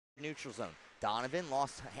neutral zone. Donovan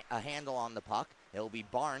lost a handle on the puck. It'll be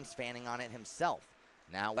Barnes fanning on it himself.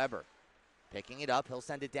 Now Weber picking it up. He'll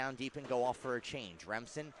send it down deep and go off for a change.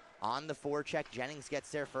 Remson on the forecheck. Jennings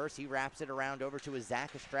gets there first. He wraps it around over to a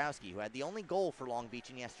Zach Ostrowski, who had the only goal for Long Beach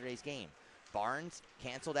in yesterday's game. Barnes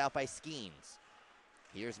canceled out by Skeens.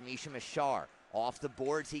 Here's Misha Mashar. Off the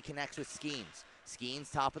boards, he connects with Skeens.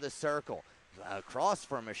 Skeens top of the circle. Across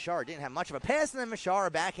for Mashar. Didn't have much of a pass, and then Mashar,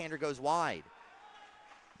 a backhander, goes wide.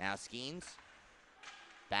 Now Skeens.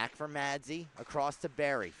 Back for Madsey. Across to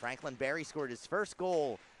Berry. Franklin Berry scored his first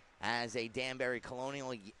goal as a Danbury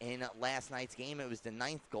Colonial in last night's game. It was the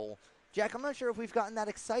 9th goal. Jack, I'm not sure if we've gotten that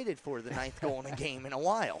excited for the 9th goal in a game in a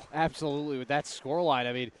while. Absolutely. With that scoreline,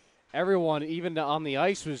 I mean, everyone, even on the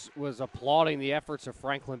ice, was applauding the efforts of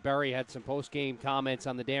Franklin Berry. Had some post-game comments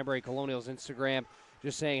on the Danbury Colonials Instagram,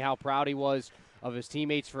 just saying how proud he was of his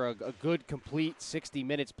teammates for a good, complete 60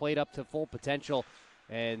 minutes, played up to full potential.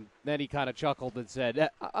 And then he kind of chuckled and said,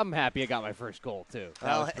 I'm happy I got my first goal, too.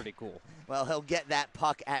 That was pretty cool. Well, he'll get that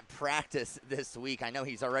puck at practice this week. I know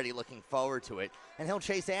he's already looking forward to it. And he'll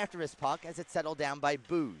chase after his puck as it's settled down by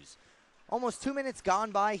Booze. Almost 2 minutes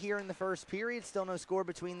gone by here in the first period. Still no score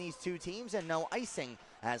between these two teams and no icing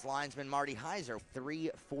as linesman Marty Heiser,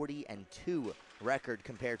 3-40-2 record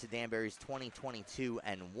compared to Danbury's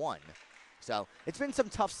 20-22-1. So it's been some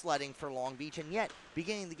tough sledding for Long Beach, and yet,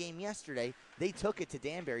 beginning the game yesterday, they took it to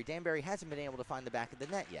Danbury. Danbury hasn't been able to find the back of the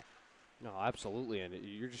net yet. No, absolutely, and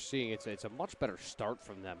you're just seeing it's a much better start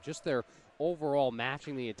from them. Just their overall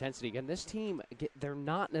matching the intensity. Again, this team, they're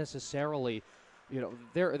not necessarily,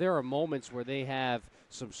 there are moments where they have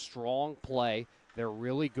some strong play. They're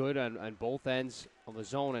really good on both ends of the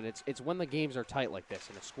zone, and it's when the games are tight like this,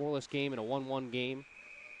 in a scoreless game, in a 1-1 game.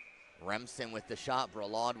 Remson with the shot.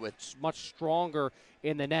 Bralad with much stronger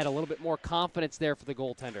in the net. A little bit more confidence there for the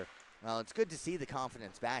goaltender. Well, it's good to see the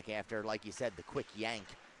confidence back after, like you said, the quick yank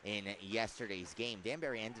in yesterday's game.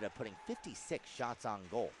 Danbury ended up putting 56 shots on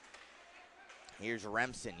goal. Here's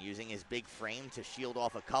Remson using his big frame to shield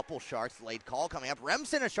off a couple sharks. Late call coming up.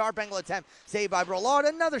 Remson, a sharp angle attempt. Saved by Bralard.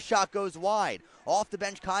 Another shot goes wide. Off the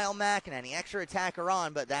bench, Kyle McEnany. Extra attacker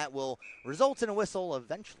on, but that will result in a whistle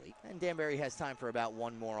eventually. And Danbury has time for about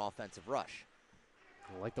one more offensive rush.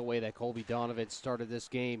 I like the way that Colby Donovan started this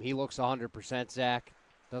game. He looks 100%, Zach.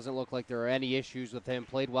 Doesn't look like there are any issues with him.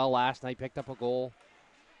 Played well last night, picked up a goal.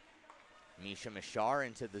 Misha Mashar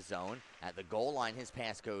into the zone. At the goal line, his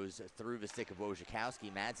pass goes through the stick of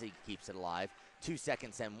Wojciechowski. Madsey keeps it alive. 2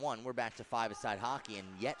 seconds and 1. We're back to five-a-side hockey, and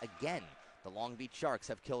yet again, the Long Beach Sharks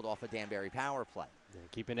have killed off a Danbury power play. Yeah,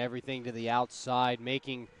 keeping everything to the outside,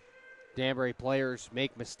 making Danbury players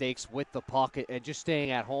make mistakes with the puck, and just staying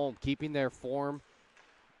at home, keeping their form.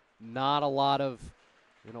 Not a lot of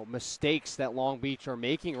mistakes that Long Beach are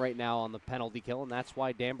making right now on the penalty kill, and that's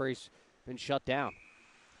why Danbury's been shut down.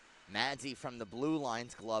 Madsey from the blue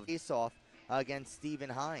line's glove face-off against Stephen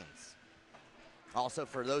Hines. Also,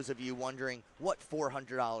 for those of you wondering what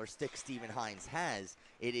 $400 stick Stephen Hines has,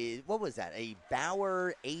 it is, what was that, a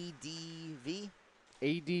Bauer ADV?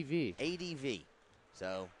 ADV.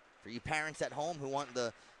 So, for you parents at home who want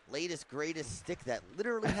the latest, greatest stick that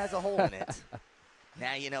literally has a hole in it,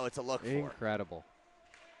 now you know what to look for. Incredible.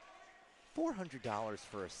 $400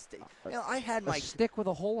 for a stick. I had my stick with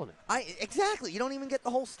a hole in it. Exactly. You don't even get the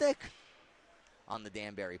whole stick on the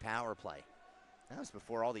Danbury power play. That was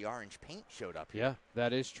before all the orange paint showed up here. Yeah,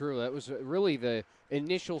 that is true. That was really the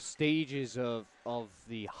initial stages of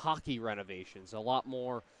the hockey renovations. A lot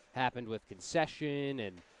more happened with concession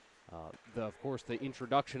and, of course, the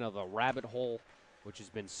introduction of a rabbit hole, which has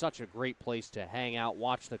been such a great place to hang out,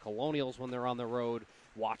 watch the Colonials when they're on the road,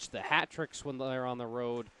 watch the hat tricks when they're on the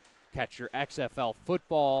road, catch your XFL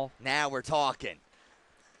football. Now we're talking.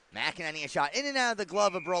 McEnany a shot in and out of the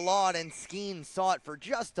glove of Bralard, and Skeen saw it for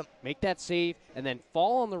just a... Make that save and then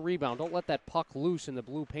fall on the rebound. Don't let that puck loose in the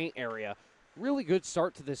blue paint area. Really good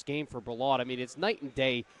start to this game for Bralard. I mean, it's night and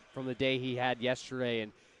day from the day he had yesterday,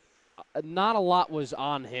 and not a lot was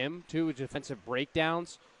on him, too, defensive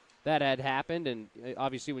breakdowns that had happened. And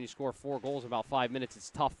obviously when you score 4 goals in about 5 minutes, it's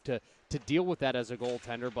tough to deal with that as a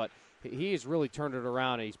goaltender, but he has really turned it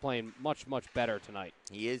around, and he's playing much, much better tonight.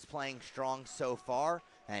 He is playing strong so far,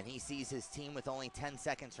 and he sees his team with only 10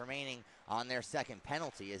 seconds remaining on their second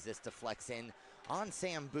penalty as this deflects in on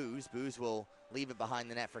Sam Booze. Booze will leave it behind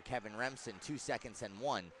the net for Kevin Remson, 2 seconds and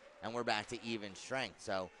 1, and we're back to even strength.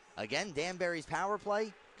 So, again, Danbury's power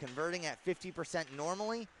play converting at 50%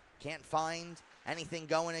 normally. Can't find anything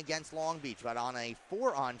going against Long Beach, but on a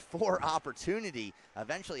 4-on-4 opportunity,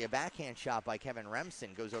 eventually a backhand shot by Kevin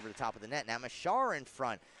Remson goes over the top of the net. Now Mashar in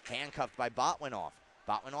front, handcuffed by Botwinoff.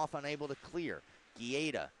 Botwinoff unable to clear.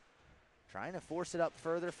 Gieda Trying to force it up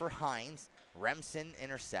further for Hines. Remson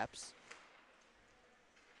intercepts.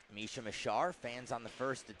 Misha Mashar fans on the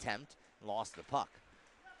first attempt, lost the puck.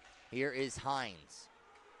 Here is Hines.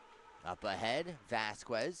 Up ahead,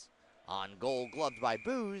 Vasquez. On goal, gloved by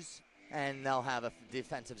Booze, and they'll have a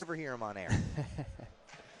defensive over here on air.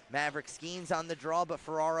 Maverick Skeens on the draw, but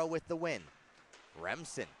Ferraro with the win.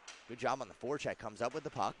 Remson, good job on the forecheck, comes up with the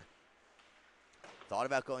puck. Thought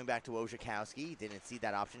about going back to Wojciechowski, didn't see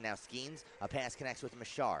that option. Now Skeens, a pass connects with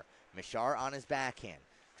Mashar. Mashar on his backhand,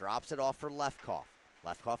 drops it off for Lefkoff.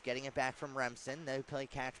 Lefkoff getting it back from Remson. They play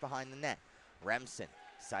catch behind the net. Remson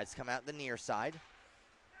decides to come out the near side.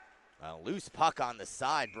 A loose puck on the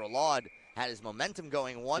side. Bralad had his momentum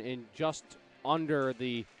going one. In just under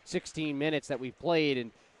the 16 minutes that we've played, and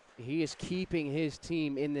he is keeping his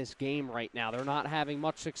team in this game right now. They're not having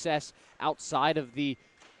much success outside of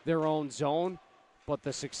their own zone, but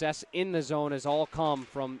the success in the zone has all come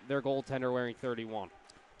from their goaltender wearing 31.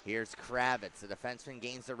 Here's Kravitz. The defenseman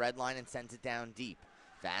gains the red line and sends it down deep.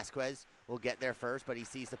 Vasquez will get there first, but he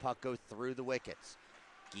sees the puck go through the wickets.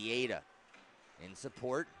 Guieda in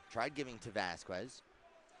support. Tried giving to Vasquez.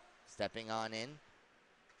 Stepping on in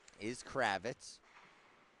is Kravitz.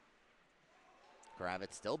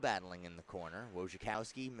 Kravitz still battling in the corner.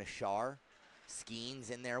 Wojciechowski, Mashar,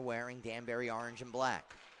 Skeens in there wearing Danbury orange and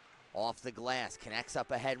black. Off the glass, connects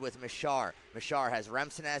up ahead with Mashar. Mashar has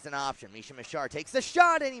Remson as an option. Misha Mashar takes the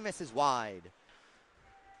shot and he misses wide.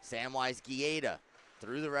 Samwise Guieda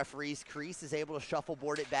through the referee's crease is able to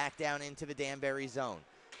shuffleboard it back down into the Danbury zone.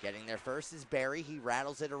 Getting there first is Barry. He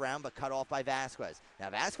rattles it around but cut off by Vasquez. Now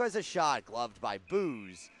Vasquez a shot gloved by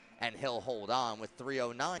Booze, and he'll hold on with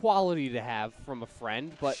 3:09. Quality to have from a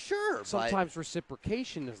friend, but sure, sometimes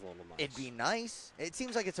reciprocation is a little nice. It'd be nice. It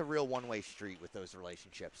seems like it's a real one-way street with those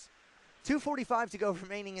relationships. 2:45 to go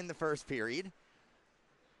remaining in the first period.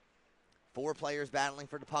 4 players battling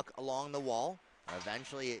for the puck along the wall.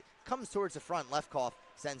 Eventually it comes towards the front. Lefkoff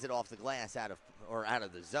sends it off the glass out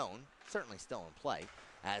of the zone. Certainly still in play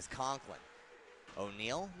as Conklin.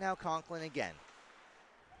 O'Neill, now Conklin again.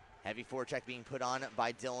 Heavy forecheck being put on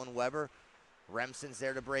by Dylan Weber. Remson's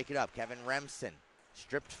there to break it up. Kevin Remson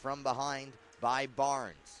stripped from behind by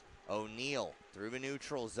Barnes. O'Neill through the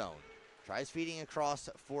neutral zone. Tries feeding across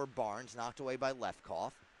for Barnes, knocked away by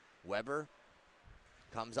Lefkoff. Weber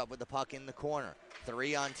comes up with the puck in the corner.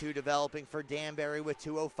 3-on-2 developing for Danbury with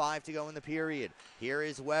 2:05 to go in the period. Here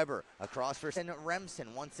is Weber across for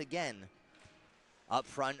Remson once again. Up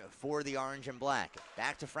front for the orange and black.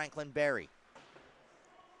 Back to Franklin Berry.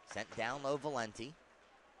 Sent down low Valenti.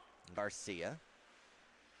 Garcia.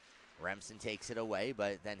 Remson takes it away,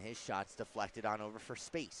 but then his shot's deflected on over for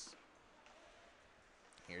space.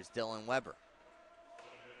 Here's Dylan Weber.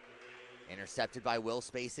 Intercepted by Will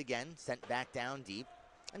Space again. Sent back down deep.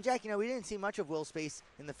 And Jack, we didn't see much of Will Space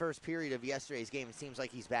in the first period of yesterday's game. It seems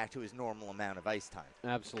like he's back to his normal amount of ice time.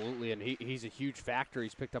 Absolutely, and he's a huge factor.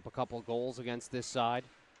 He's picked up a couple of goals against this side.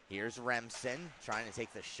 Here's Remson trying to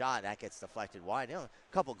take the shot. That gets deflected wide. A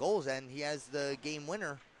couple goals, and he has the game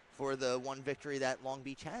winner for the one victory that Long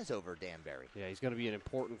Beach has over Danbury. Yeah, he's going to be an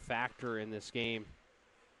important factor in this game.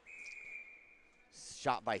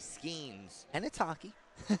 Shot by Skeens, and it's hockey.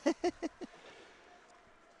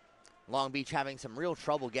 Long Beach having some real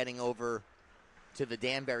trouble getting over to the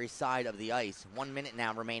Danbury side of the ice. 1 minute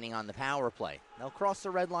now remaining on the power play. They'll cross the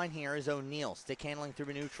red line here is O'Neill. Stick handling through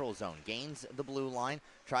the neutral zone. Gains the blue line.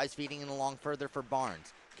 Tries feeding it along further for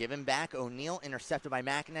Barnes. Given back. O'Neill intercepted by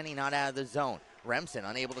McEnany, not out of the zone. Remson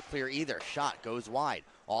unable to clear either. Shot goes wide.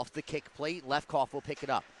 Off the kick plate. Lefkoff will pick it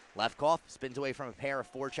up. Lefkoff spins away from a pair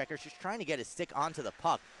of forecheckers. Just trying to get his stick onto the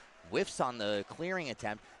puck. Whiffs on the clearing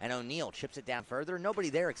attempt, and O'Neill chips it down further. Nobody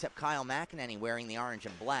there except Kyle McEnany wearing the orange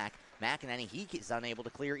and black. McEnany, he is unable to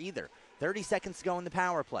clear either. 30 seconds to go in the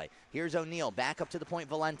power play. Here's O'Neill, back up to the point,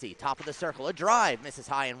 Valenti. Top of the circle, a drive, misses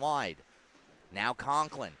high and wide. Now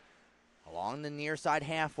Conklin, along the near side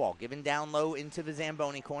half wall, given down low into the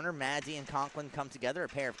Zamboni corner. Madsey and Conklin come together, a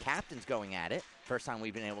pair of captains going at it. First time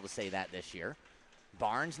we've been able to say that this year.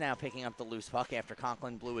 Barnes now picking up the loose puck after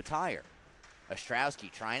Conklin blew a tire. Ostrowski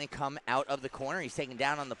trying to come out of the corner. He's taken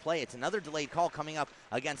down on the play. It's another delayed call coming up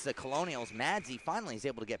against the Colonials. Madsey finally is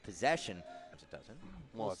able to get possession. It doesn't.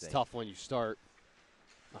 Well, it's tough when you start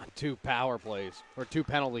on 2 power plays or 2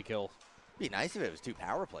 penalty kills. It'd be nice if it was 2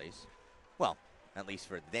 power plays. Well, at least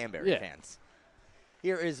for the Danbury fans.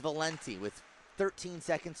 Here is Valenti with 13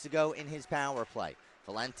 seconds to go in his power play.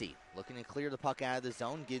 Valenti looking to clear the puck out of the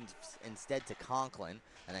zone, gives instead to Conklin.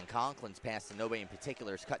 And then Conklin's pass to nobody in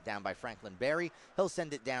particular is cut down by Franklin Berry. He'll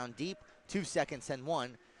send it down deep, 2 seconds and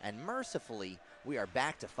 1. And mercifully, we are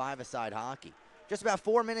back to 5-a-side hockey. Just about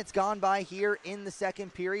 4 minutes gone by here in the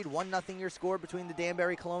second period. 1-0 your score between the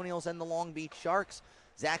Danbury Colonials and the Long Beach Sharks.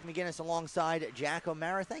 Zach McGinnis alongside Jack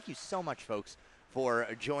O'Mara. Thank you so much, folks, for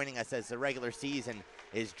joining us as the regular season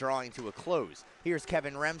is drawing to a close. Here's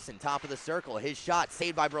Kevin Remson, top of the circle. His shot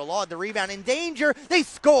saved by Brolaud. The rebound in danger. They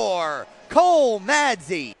score! Cole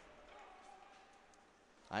Madzi.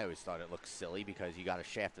 I always thought it looked silly because you got a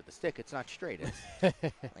shaft at the stick. It's not straight. Thank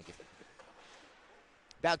you.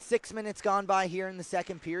 About 6 minutes gone by here in the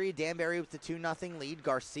second period. Danbury with the 2-0 lead.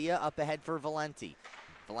 Garcia up ahead for Valenti.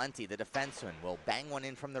 Valenti, the defenseman, will bang one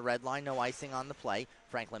in from the red line. No icing on the play.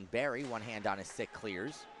 Franklin Berry, one hand on his stick,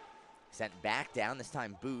 clears. Sent back down. This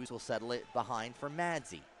time Booz will settle it behind for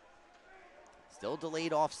Madzi. Still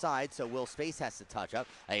delayed offside, so Will Space has to touch up.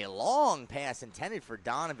 A long pass intended for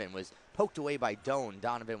Donovan was poked away by Doan.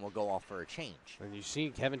 Donovan will go off for a change. And you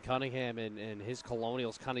see Kevin Cunningham and his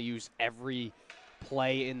Colonials kind of use every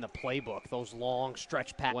play in the playbook, those long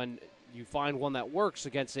stretch passes. When you find one that works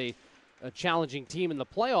against a challenging team in the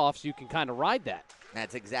playoffs, you can kind of ride that.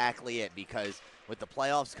 That's exactly it, because with the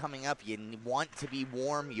playoffs coming up, you want to be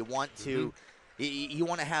warm. You want to you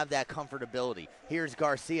want to have that comfortability. Here's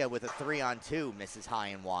Garcia with a 3-on-2, misses high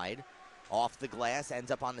and wide. Off the glass,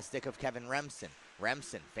 ends up on the stick of Kevin Remson.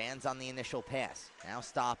 Remson fans on the initial pass. Now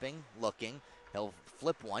stopping, looking. He'll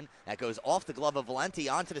flip one. That goes off the glove of Valenti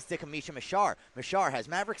onto the stick of Misha Mashar. Mashar has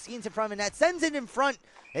Maverick Skeens in front of the net, sends it in front.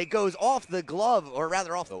 It goes off the glove, or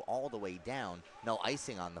rather off, all the way down. No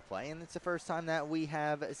icing on the play, and it's the first time that we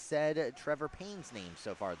have said Trevor Payne's name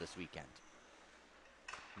so far this weekend.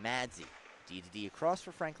 Madzi, D-to-D across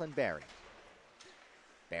for Franklin Berry.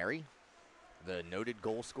 Berry, the noted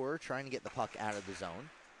goal scorer, trying to get the puck out of the zone.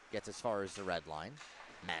 Gets as far as the red line.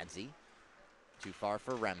 Madzi. Too far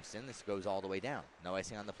for Remson. This goes all the way down. No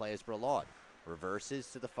icing on the play as Brolaud. Reverses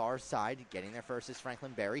to the far side. Getting there first is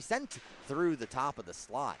Franklin Berry. Sent through the top of the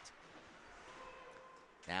slot.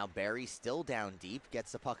 Now Berry still down deep.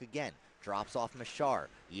 Gets the puck again. Drops off Mashar.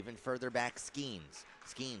 Even further back, Skeens.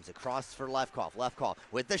 Skeens across for Lefkoff. Lefkoff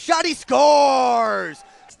with the shot. He scores!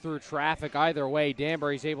 Through traffic either way,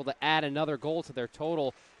 Danbury's able to add another goal to their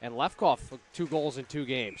total, and Lefkoff with 2 goals in 2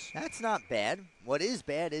 games. That's not bad. What is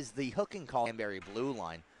bad is the hooking call. Danbury blue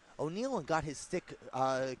line. O'Neill got his stick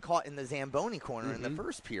caught in the Zamboni corner in the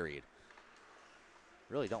first period.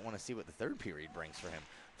 Really don't want to see what the third period brings for him.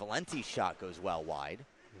 Valenti's shot goes well wide.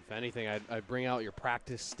 If anything, I'd bring out your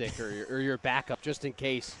practice stick or your backup just in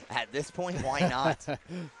case. At this point, why not?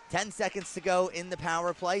 10 seconds to go in the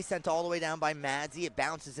power play. Sent all the way down by Madzi. It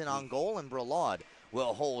bounces in on goal, and Brolaud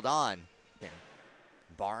will hold on.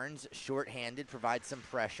 Barnes, shorthanded, provides some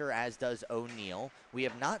pressure, as does O'Neill. We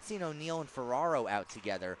have not seen O'Neill and Ferraro out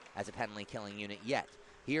together as a penalty killing unit yet.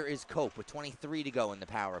 Here is Cope with 23 to go in the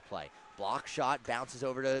power play. Block shot, bounces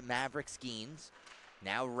over to Maverick Skeens.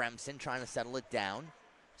 Now Remson trying to settle it down.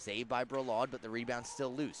 Saved by Brolaud, but the rebound's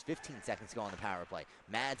still loose. 15 seconds to go on the power play.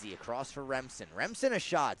 Madzi across for Remson. Remson a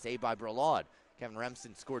shot, saved by Brolaud. Kevin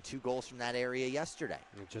Remson scored 2 goals from that area yesterday.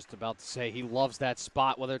 I'm just about to say he loves that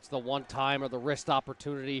spot, whether it's the one-time or the wrist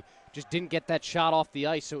opportunity. Just didn't get that shot off the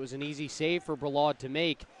ice, so it was an easy save for Brolaud to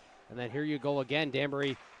make. And then here you go again,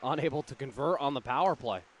 Danbury unable to convert on the power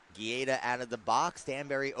play. Guieta out of the box.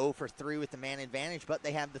 Danbury 0 for 3 with the man advantage, but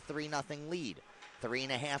they have the 3-0 lead.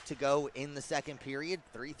 3.5 to go in the second period.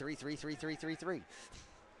 3-3-3-3-3-3-3.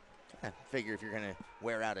 I figure if you're going to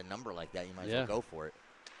wear out a number like that, you might as well go for it.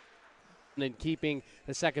 And then keeping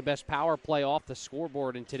the second-best power play off the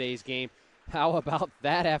scoreboard in today's game. How about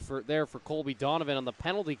that effort there for Colby Donovan on the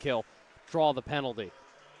penalty kill? Draw the penalty.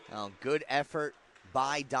 Oh, good effort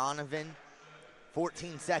by Donovan.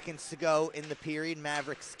 14 seconds to go in the period.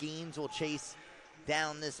 Maverick Skeens will chase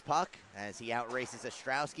down this puck as he outraces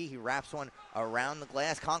Ostrowski. He wraps one around the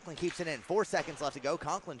glass. Conklin keeps it in. 4 seconds left to go.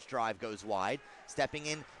 Conklin's drive goes wide. Stepping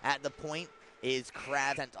in at the point is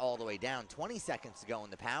Crab, sent all the way down. 20 seconds to go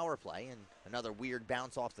in the power play, and another weird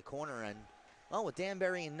bounce off the corner. And, well, with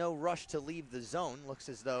Danbury in no rush to leave the zone, looks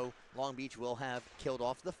as though Long Beach will have killed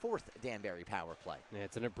off the 4th Danbury power play. Yeah,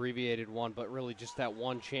 it's an abbreviated one, but really just that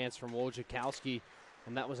one chance from Wojciechowski,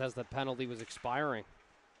 and that was as the penalty was expiring.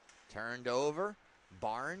 Turned over.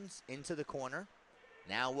 Barnes into the corner.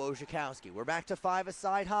 Now Wojciechowski. We're back to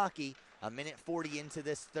 5-a-side hockey. 1:40 into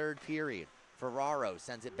this third period. Ferraro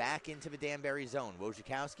sends it back into the Danbury zone.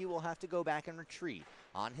 Wojciechowski will have to go back and retrieve.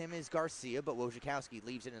 On him is Garcia, but Wojciechowski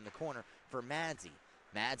leaves it in the corner for Madzi.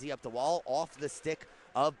 Madzi up the wall, off the stick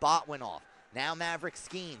of Botwinoff. Now Maverick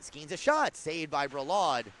Skeens. Skeens a shot, saved by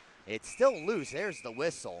Brolaud. It's still loose. There's the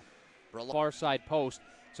whistle. Far side post.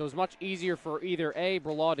 So it's much easier for either A,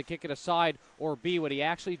 Brolaud to kick it aside, or B, what he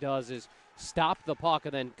actually does is stop the puck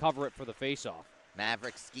and then cover it for the faceoff.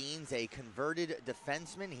 Maverick Skeens, a converted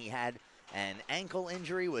defenseman. He had an ankle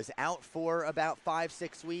injury, was out for about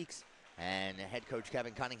 5-6 weeks, and head coach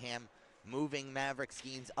Kevin Cunningham moving Maverick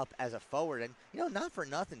Skeens up as a forward. And, not for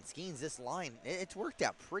nothing, Skeens, this line, it's worked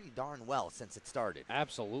out pretty darn well since it started.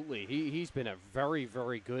 Absolutely. He's been a very,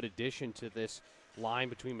 very good addition to this line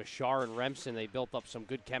between Machar and Remson. They built up some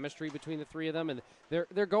good chemistry between the three of them, and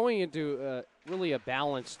they're going into really a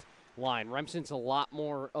balanced line. Remson's a lot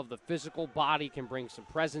more of the physical body, can bring some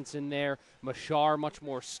presence in there. Machar, much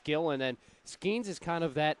more skill, and then Skeens is kind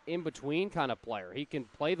of that in-between kind of player. He can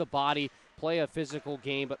play the body, play a physical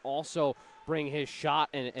game, but also bring his shot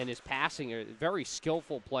and his passing. A very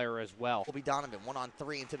skillful player as well. Will be Donovan,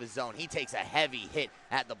 1-on-3 into the zone. He takes a heavy hit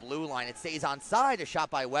at the blue line. It stays onside. A shot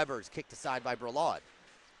by Weber is kicked aside by Bralad.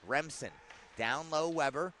 Remson, down low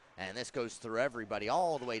Weber, and this goes through everybody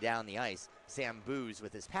all the way down the ice. Sam Booz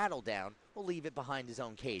with his paddle down will leave it behind his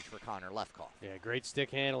own cage for Connor Lefkoff. Yeah, great stick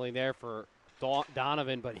handling there for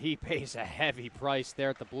Donovan, but he pays a heavy price there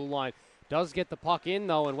at the blue line. Does get the puck in,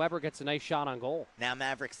 though, and Weber gets a nice shot on goal. Now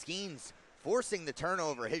Maverick Skeens forcing the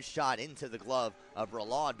turnover, his shot into the glove of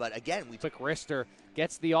Bralad, but again, quick wrister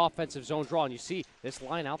gets the offensive zone draw, and you see this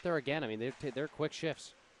line out there again. I mean, they're quick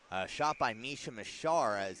shifts. Shot by Misha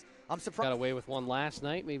Machar, as I'm surprised. Got away with one last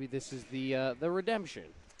night. Maybe this is the redemption.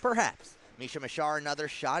 Perhaps. Misha Machar, another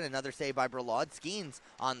shot, another save by Bralad. Skeens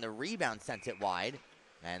on the rebound sent it wide,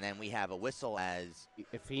 and then we have a whistle as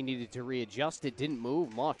if he needed to readjust, it didn't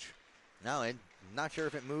move much. No, I'm not sure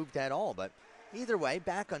if it moved at all, but either way,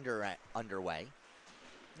 back underway.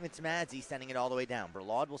 It's Madzi sending it all the way down.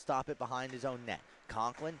 Bralad will stop it behind his own net.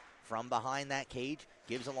 Conklin, from behind that cage,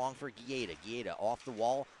 gives along for Guieta. Guieta off the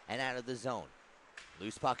wall and out of the zone.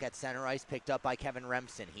 Loose puck at center ice, picked up by Kevin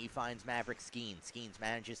Remson. He finds Maverick Skeens. Skeens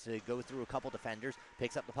manages to go through a couple defenders,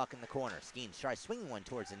 picks up the puck in the corner. Skeens tries swinging one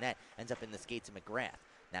towards the net, ends up in the skates of McGrath.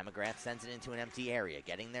 Now McGrath sends it into an empty area.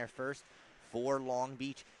 Getting there first for Long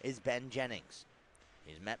Beach is Ben Jennings.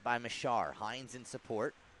 He's met by Machar. Hines in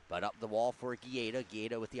support, but up the wall for Guieta.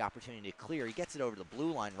 Guieta with the opportunity to clear. He gets it over the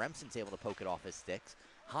blue line. Remson's able to poke it off his sticks.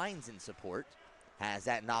 Hines in support has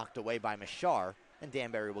that knocked away by Machar, and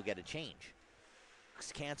Danbury will get a change.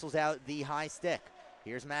 Cancels out the high stick.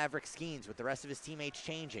 Here's Maverick Skeens with the rest of his teammates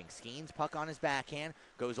changing. Skeens, puck on his backhand,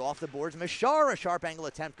 goes off the boards. Machar, a sharp angle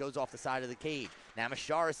attempt, goes off the side of the cage. Now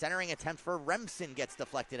Machar, a centering attempt for Remson, gets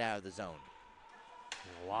deflected out of the zone.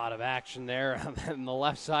 A lot of action there on the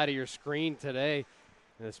left side of your screen today,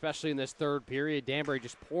 and especially in this third period. Danbury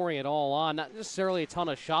just pouring it all on. Not necessarily a ton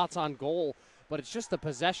of shots on goal, but it's just the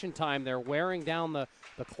possession time. They're wearing down the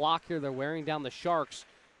clock here. They're wearing down the Sharks,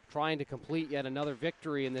 trying to complete yet another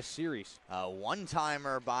victory in this series. A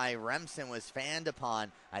one-timer by Remson was fanned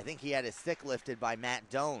upon. I think he had his stick lifted by Matt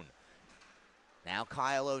Doan. Now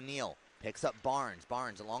Kyle O'Neill picks up Barnes.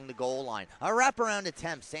 Barnes along the goal line. A wraparound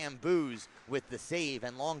attempt. Sam Booz with the save,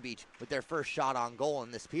 and Long Beach with their first shot on goal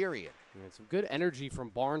in this period. And some good energy from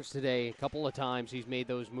Barnes today. A couple of times he's made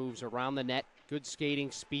those moves around the net. Good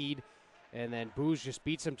skating, speed, and then Booz just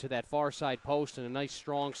beats him to that far side post, and a nice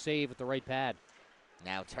strong save with the right pad.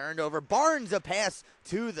 Now turned over. Barnes, a pass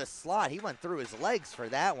to the slot. He went through his legs for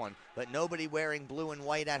that one, but nobody wearing blue and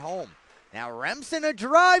white at home. Now Remson, a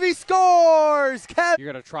drive. He scores!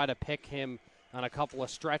 You're going to try to pick him on a couple of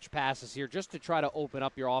stretch passes here just to try to open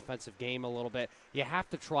up your offensive game a little bit. You have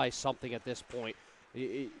to try something at this point.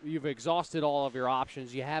 You've exhausted all of your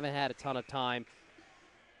options. You haven't had a ton of time.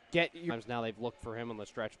 Now they've looked for him on the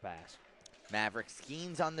stretch pass. Maverick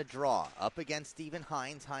Skeens on the draw. Up against Stephen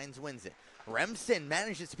Hines. Hines wins it. Remson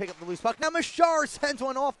manages to pick up the loose puck. Now Machar sends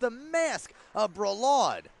one off the mask of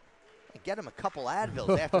Bralad. Get him a couple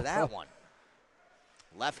Advils after that one.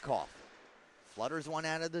 Lefkoff flutters one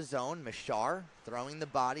out of the zone. Machar throwing the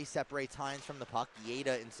body, separates Hines from the puck.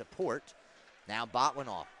 Guieta in support. Now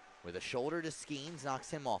Botwinoff with a shoulder to Skeens, knocks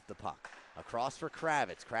him off the puck. Across for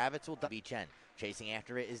Kravitz. Kravitz will beach in. Chasing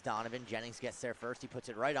after it is Donovan. Jennings gets there first. He puts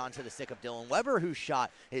it right onto the stick of Dylan Weber, whose shot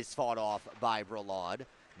is fought off by Bralad.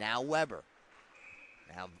 Now Weber.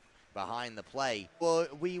 Now behind the play. Well,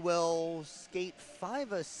 we will skate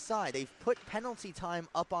 5 aside. They've put penalty time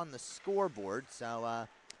up on the scoreboard, so,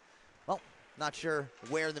 well, not sure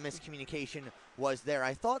where the miscommunication was there.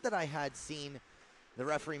 I thought that I had seen the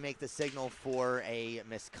referee make the signal for a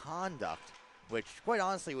misconduct, which quite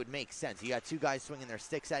honestly would make sense. You got two guys swinging their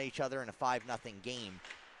sticks at each other in a 5-0 game.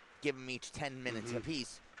 Give them each 10 minutes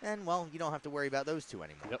apiece, and, well, you don't have to worry about those two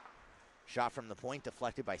anymore. Yep. Shot from the point,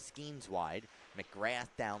 deflected by Skeens wide. McGrath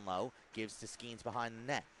down low, gives to Skeens behind the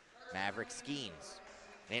net. Maverick Skeens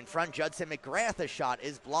in front. Judson McGrath, a shot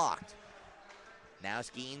is blocked. Now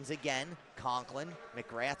Skeens again. Conklin.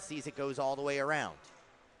 McGrath sees it goes all the way around.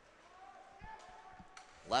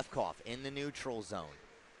 Lefkoff in the neutral zone.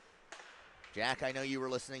 Jack, I know you were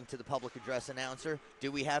listening to the public address announcer.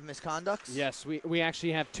 Do we have misconducts? Yes, we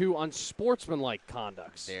actually have 2 unsportsmanlike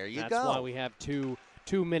conducts. There you go. That's why we have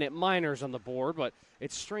 2-minute minors on the board, but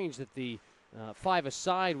it's strange that the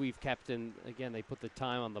 5-a-side we've kept in. Again, they put the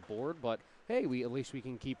time on the board, but hey, at least we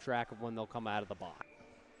can keep track of when they'll come out of the box.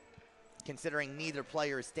 Considering neither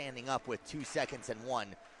player is standing up with 2 seconds and 1,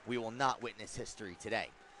 we will not witness history today.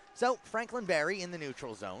 So Franklin Berry in the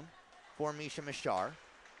neutral zone for Misha Mishar.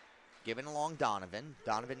 Giving along Donovan.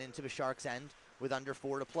 Donovan into the Sharks' end with under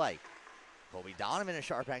 4 to play. Colby Donovan, a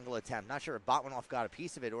sharp angle attempt. Not sure if Botwinoff got a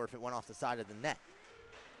piece of it or if it went off the side of the net.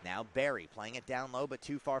 Now Berry playing it down low, but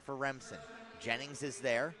too far for Remson. Jennings is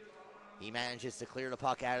there. He manages to clear the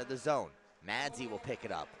puck out of the zone. Madsey will pick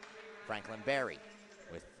it up. Franklin Berry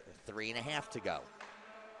with 3.5 to go.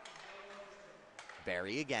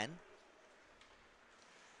 Berry again.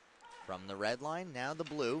 From the red line, now the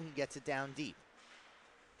blue. He gets it down deep.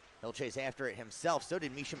 He'll chase after it himself. So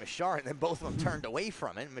did Misha Mishar, and then both of them turned away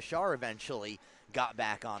from it. Mishar eventually got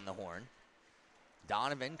back on the horn.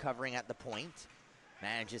 Donovan covering at the point.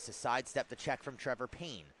 Manages to sidestep the check from Trevor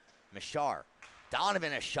Payne. Mishar.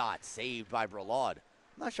 Donovan, a shot saved by Bralad.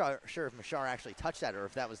 I'm not sure if Mishar actually touched that or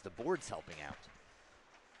if that was the boards helping out.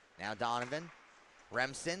 Now Donovan.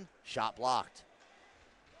 Remson, shot blocked.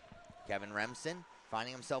 Kevin Remson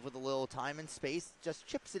finding himself with a little time and space. Just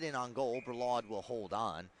chips it in on goal. Bralad will hold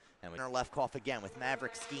on. And we're Lefkoff again with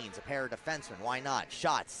Maverick Skeens, a pair of defensemen. Why not?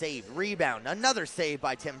 Shot, saved, rebound. Another save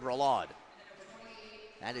by Tim Bralad.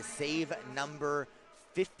 That is save number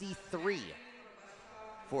 53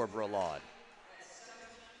 for Bralad.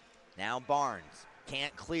 Now Barnes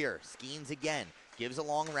can't clear. Skeens again. Gives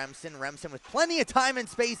along Remson. Remson with plenty of time and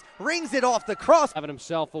space. Rings it off the cross. Having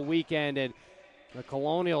himself a weekend, and the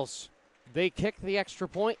Colonials, they kick the extra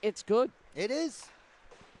point. It's good. It is.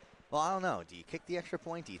 Well, I don't know. Do you kick the extra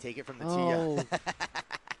point? Do you take it from the Oh.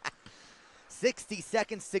 60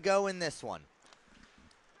 seconds to go in this one.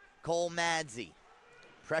 Cole Madsey,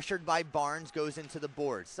 pressured by Barnes, goes into the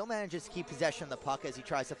board. Still manages to keep possession of the puck as he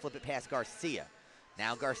tries to flip it past Garcia.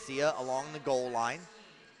 Now Garcia along the goal line.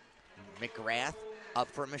 McGrath up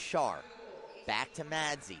for Mishar. Back to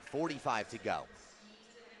Madsey. 45 to go.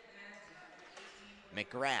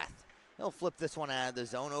 McGrath. He'll flip this one out of the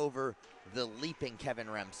zone over the leaping Kevin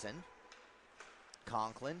Remson.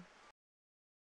 Conklin